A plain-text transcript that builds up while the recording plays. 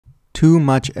Too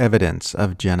much evidence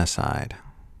of genocide.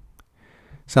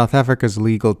 South Africa's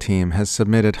legal team has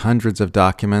submitted hundreds of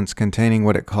documents containing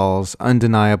what it calls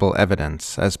undeniable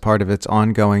evidence as part of its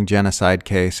ongoing genocide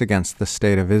case against the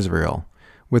State of Israel,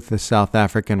 with the South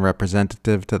African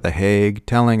representative to The Hague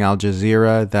telling Al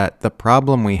Jazeera that the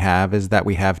problem we have is that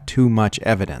we have too much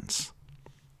evidence.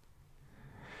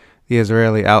 The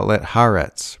Israeli outlet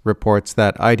Haaretz reports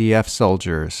that IDF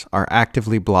soldiers are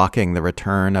actively blocking the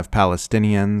return of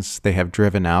Palestinians they have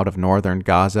driven out of northern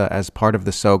Gaza as part of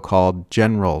the so-called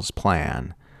General's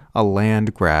Plan, a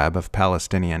land grab of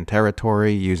Palestinian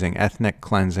territory using ethnic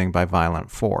cleansing by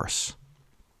violent force.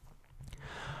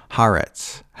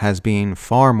 Haaretz has been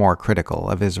far more critical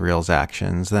of Israel's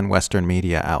actions than Western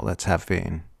media outlets have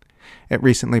been. It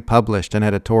recently published an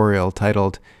editorial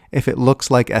titled, "If it looks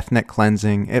like ethnic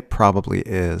cleansing, it probably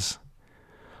is."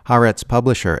 Haaretz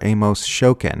publisher Amos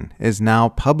Shokin is now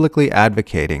publicly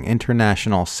advocating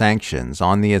international sanctions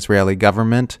on the Israeli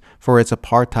government for its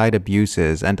apartheid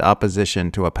abuses and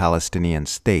opposition to a Palestinian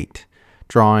state,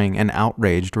 drawing an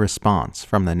outraged response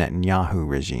from the Netanyahu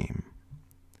regime.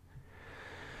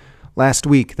 Last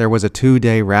week, there was a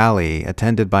 2-day rally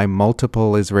attended by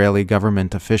multiple Israeli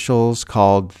government officials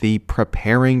called the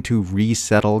Preparing to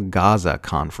Resettle Gaza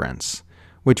Conference,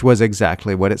 which was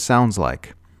exactly what it sounds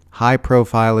like.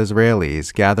 High-profile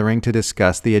Israelis gathering to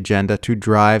discuss the agenda to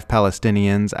drive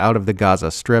Palestinians out of the Gaza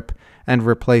Strip and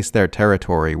replace their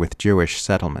territory with Jewish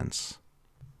settlements.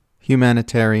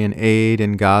 Humanitarian aid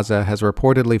in Gaza has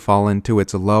reportedly fallen to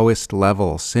its lowest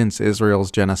level since Israel's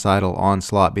genocidal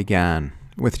onslaught began,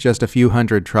 with just a few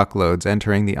hundred truckloads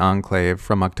entering the enclave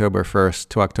from October 1st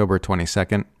to October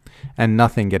 22nd, and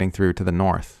nothing getting through to the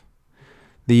north.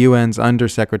 The UN's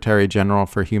Undersecretary General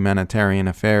for Humanitarian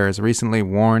Affairs recently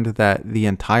warned that the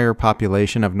entire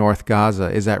population of North Gaza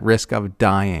is at risk of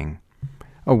dying,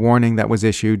 a warning that was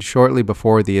issued shortly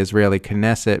before the Israeli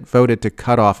Knesset voted to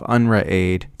cut off UNRWA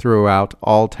aid throughout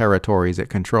all territories it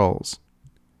controls.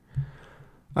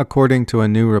 According to a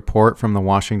new report from the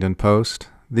Washington Post,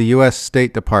 the U.S.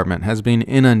 State Department has been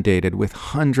inundated with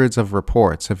hundreds of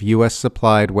reports of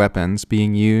U.S.-supplied weapons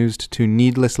being used to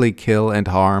needlessly kill and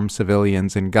harm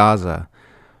civilians in Gaza,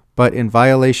 but in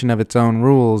violation of its own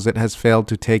rules, it has failed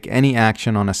to take any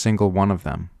action on a single one of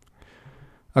them.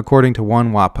 According to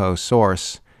one WAPO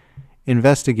source,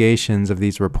 investigations of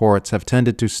these reports have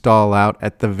tended to stall out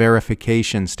at the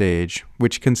verification stage,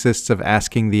 which consists of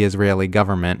asking the Israeli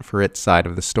government for its side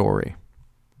of the story.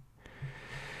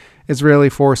 Israeli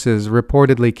forces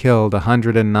reportedly killed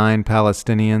 109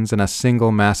 Palestinians in a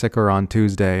single massacre on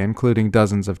Tuesday, including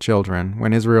dozens of children,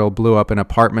 when Israel blew up an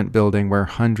apartment building where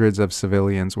hundreds of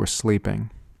civilians were sleeping.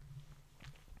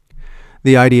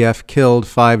 The IDF killed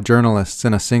 5 journalists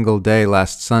in a single day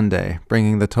last Sunday,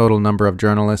 bringing the total number of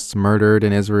journalists murdered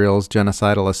in Israel's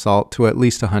genocidal assault to at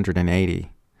least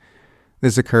 180.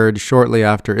 This occurred shortly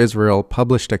after Israel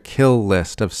published a kill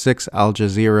list of 6 Al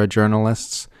Jazeera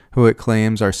journalists who it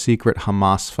claims are secret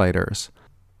Hamas fighters,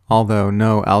 although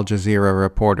no Al Jazeera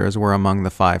reporters were among the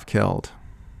 5 killed.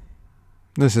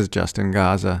 This is just in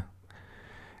Gaza.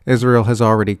 Israel has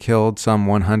already killed some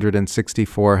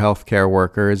 164 healthcare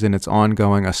workers in its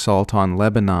ongoing assault on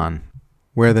Lebanon,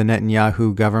 where the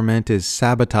Netanyahu government is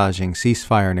sabotaging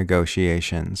ceasefire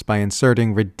negotiations by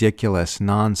inserting ridiculous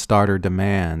non-starter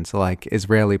demands like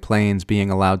Israeli planes being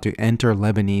allowed to enter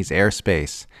Lebanese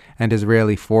airspace and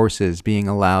Israeli forces being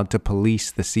allowed to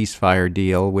police the ceasefire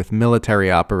deal with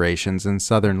military operations in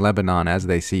southern Lebanon as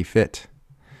they see fit.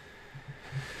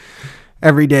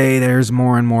 Every day there's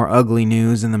more and more ugly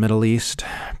news in the Middle East,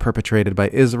 perpetrated by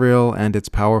Israel and its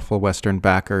powerful Western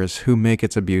backers who make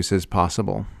its abuses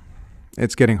possible.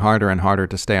 It's getting harder and harder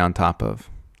to stay on top of.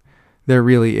 There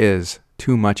really is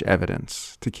too much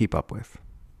evidence to keep up with.